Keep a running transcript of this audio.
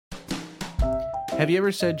Have you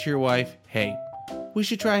ever said to your wife, hey, we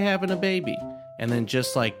should try having a baby? And then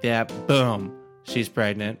just like that, boom, she's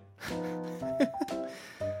pregnant.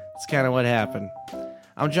 It's kind of what happened.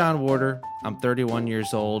 I'm John Warder. I'm 31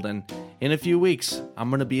 years old, and in a few weeks, I'm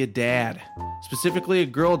going to be a dad, specifically a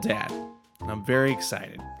girl dad. I'm very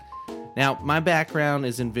excited. Now, my background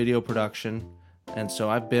is in video production, and so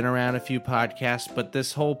I've been around a few podcasts, but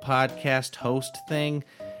this whole podcast host thing,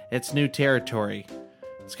 it's new territory.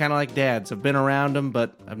 It's kind of like dads. I've been around them,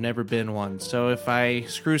 but I've never been one. So if I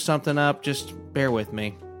screw something up, just bear with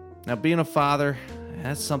me. Now, being a father,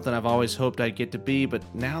 that's something I've always hoped I'd get to be, but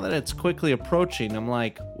now that it's quickly approaching, I'm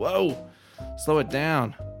like, whoa, slow it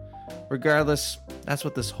down. Regardless, that's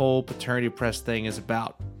what this whole Paternity Press thing is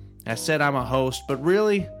about. I said I'm a host, but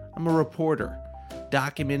really, I'm a reporter,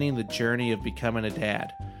 documenting the journey of becoming a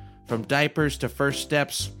dad. From diapers to first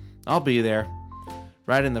steps, I'll be there,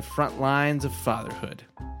 right in the front lines of fatherhood.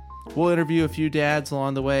 We'll interview a few dads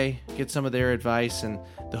along the way, get some of their advice, and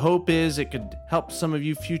the hope is it could help some of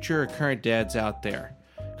you future or current dads out there.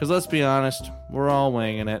 Because let's be honest, we're all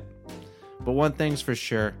winging it. But one thing's for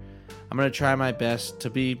sure, I'm going to try my best to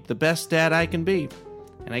be the best dad I can be.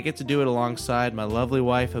 And I get to do it alongside my lovely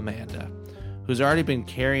wife, Amanda, who's already been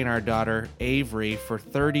carrying our daughter, Avery, for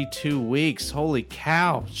 32 weeks. Holy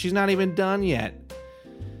cow, she's not even done yet.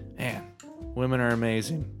 Man, women are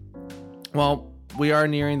amazing. Well, we are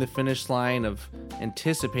nearing the finish line of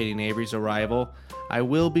anticipating Avery's arrival. I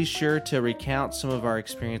will be sure to recount some of our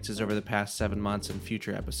experiences over the past 7 months in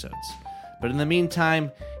future episodes. But in the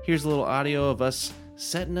meantime, here's a little audio of us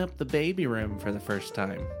setting up the baby room for the first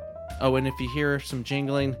time. Oh, and if you hear some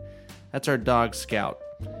jingling, that's our dog Scout.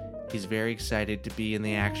 He's very excited to be in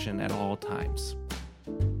the action at all times.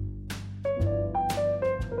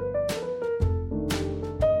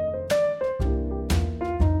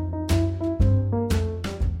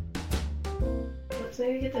 Let's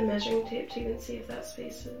maybe get the measuring tape so you can see if that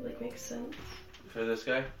space makes sense. For this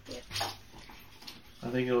guy? Yeah. I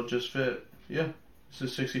think it'll just fit. Yeah, this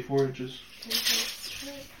is 64 inches.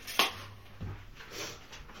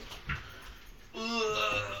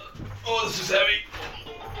 Oh, this is heavy.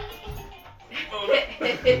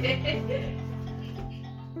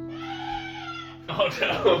 Oh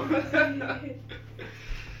no.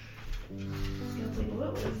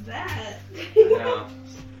 What was that? No.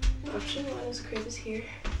 Option 1 is crib is here.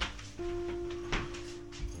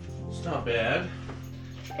 It's not bad.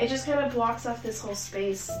 It just kind of blocks off this whole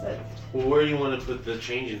space that Well, where do you want to put the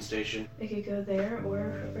changing station? it could go there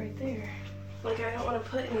or right there. Like, I don't want to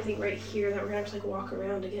put anything right here that we're going to have to walk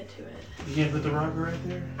around to get to it. You can't put the rocker right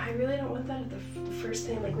there? I really don't want that at the first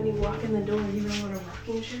thing. Like, when you walk in the door, you don't want a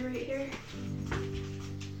rocking chair right here.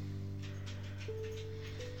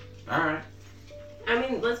 Alright. I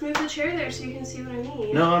mean, let's move the chair there so you can see what I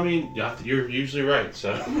mean. No, I mean, you're usually right,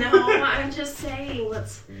 so. No, I'm just saying,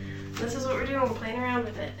 this is what we're doing, we're playing around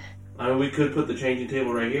with it. We could put the changing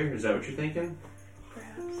table right here. Is that what you're thinking?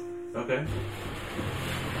 Perhaps. Okay.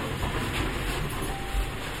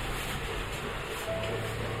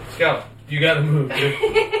 Scout, you gotta move, dude.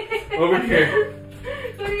 Over here.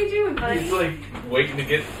 What are you doing, buddy? He's like waiting to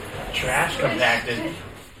get trash compacted.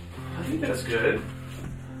 I think that's good.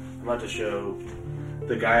 I'm about to show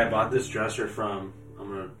the guy I bought this dresser from. I'm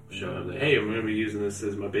gonna show him that, hey, I'm gonna be using this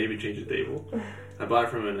as my baby changing table. I bought it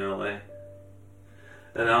from him in LA.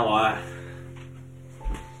 And I'll lie.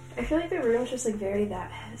 I feel like the room's just very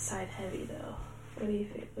that side heavy though. What do you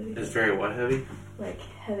think? It's very what heavy? Like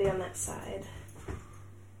heavy on that side.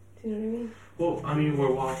 Do you know what I mean? Well, I mean,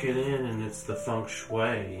 we're walking in and it's the feng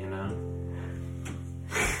shui, you know?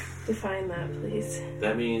 Define that, please.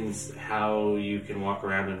 That means how you can walk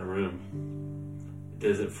around in a room.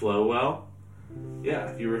 Does it flow well?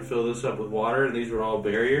 Yeah, if you were to fill this up with water and these were all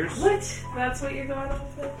barriers. What? That's what you're going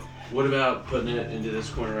off with? What about putting it into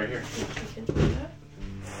this corner right here? You can do that.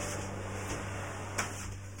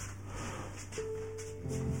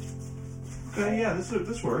 Okay, yeah,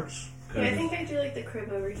 this works. Yeah, I think I do like the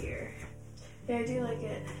crib over here. Yeah, I do like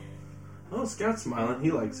it. Oh, Scout's smiling.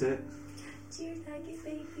 He likes it. Do you like it,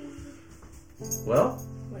 baby? Well,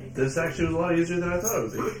 What do you think? this actually was a lot easier than I thought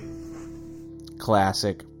it would be.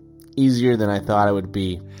 Classic. Easier than I thought it would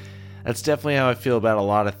be. That's definitely how I feel about a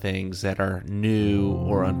lot of things that are new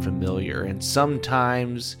or unfamiliar. And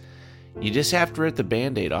sometimes you just have to rip the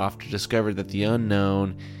Band-Aid off to discover that the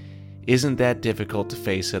unknown isn't that difficult to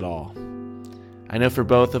face at all. I know for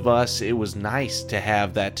both of us, it was nice to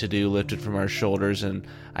have that to-do lifted from our shoulders, and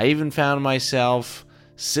I even found myself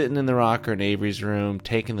sitting in the rocker in Avery's room,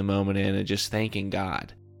 taking the moment in and just thanking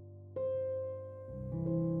God.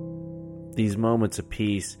 These moments of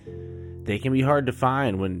peace, they can be hard to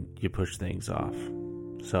find when you push things off.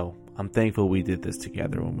 So I'm thankful we did this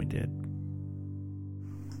together when we did.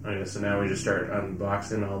 Okay, so now we just start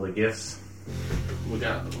unboxing all the gifts. We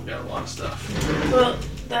got a lot of stuff. Well,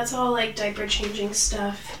 that's all like diaper changing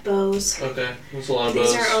stuff, bows. Okay, that's a lot of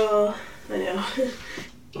bows. These are all, I know.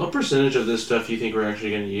 What percentage of this stuff do you think we're actually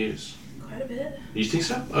going to use? Quite a bit. You think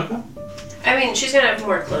so? Okay. I mean, she's gonna have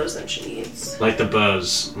more clothes than she needs. Like the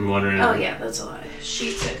bows, I'm wondering. Oh yeah, that's a lot of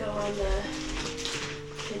sheets that go on the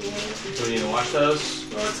videos. Do we need to wash those?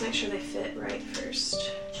 Well, let's make sure they fit right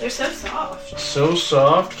first. They're so soft. So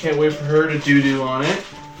soft. Can't wait for her to doo-doo on it.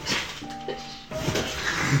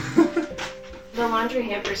 The laundry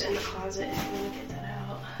hamper's in the closet if you want to get that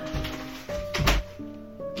out.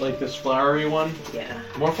 Like this flowery one? Yeah.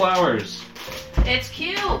 More flowers. It's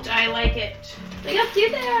cute. I like it. Look how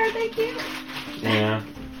cute they are. Aren't they cute? Yeah.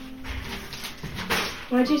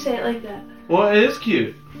 Why'd you say it like that? Well, it is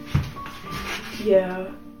cute. Yeah.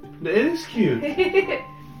 It is cute.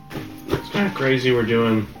 It's kind of crazy we're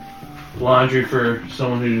doing laundry for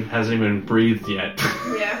someone who hasn't even breathed yet.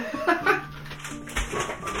 Yeah.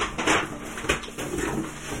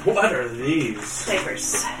 What are these?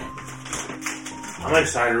 Diapers. I'm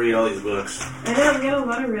excited to read all these books. I know, we got a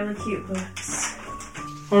lot of really cute books.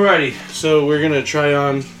 Alrighty, so we're gonna try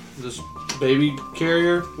on this baby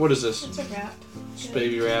carrier. What is this? It's a wrap. It's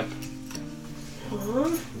baby wrap. Huh?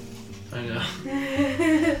 I know.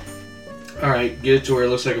 Alright, get it to where it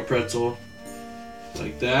looks like a pretzel.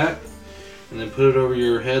 Like that. And then put it over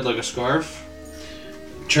your head like a scarf.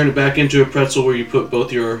 Turn it back into a pretzel where you put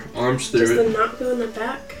both your arms through Does it. the knot go in the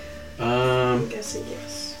back? I'm guessing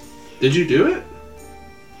yes. Did you do it?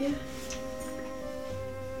 Yeah.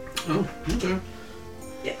 Oh, okay.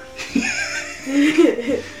 Yeah.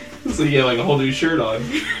 So you have like a whole new shirt on.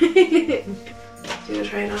 Do you want to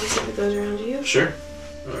try it on, see if it goes around you? Sure.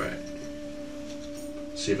 Alright.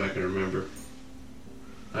 See if I can remember.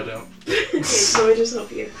 I don't. Okay, so let me just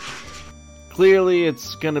help you. Clearly,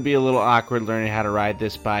 it's going to be a little awkward learning how to ride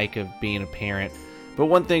this bike of being a parent. But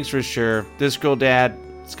one thing's for sure, this girl dad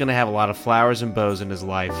is going to have a lot of flowers and bows in his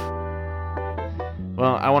life.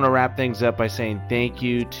 Well, I want to wrap things up by saying thank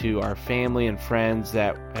you to our family and friends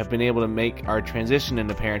that have been able to make our transition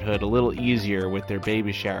into parenthood a little easier with their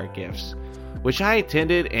baby shower gifts, which I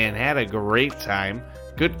attended and had a great time,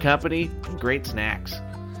 good company, and great snacks.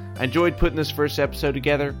 I enjoyed putting this first episode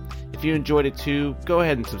together. If you enjoyed it too, go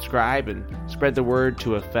ahead and subscribe and spread the word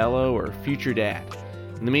to a fellow or future dad.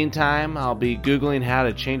 In the meantime, I'll be Googling how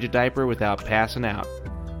to change a diaper without passing out.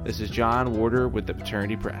 This is John Warder with the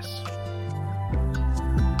Paternity Press.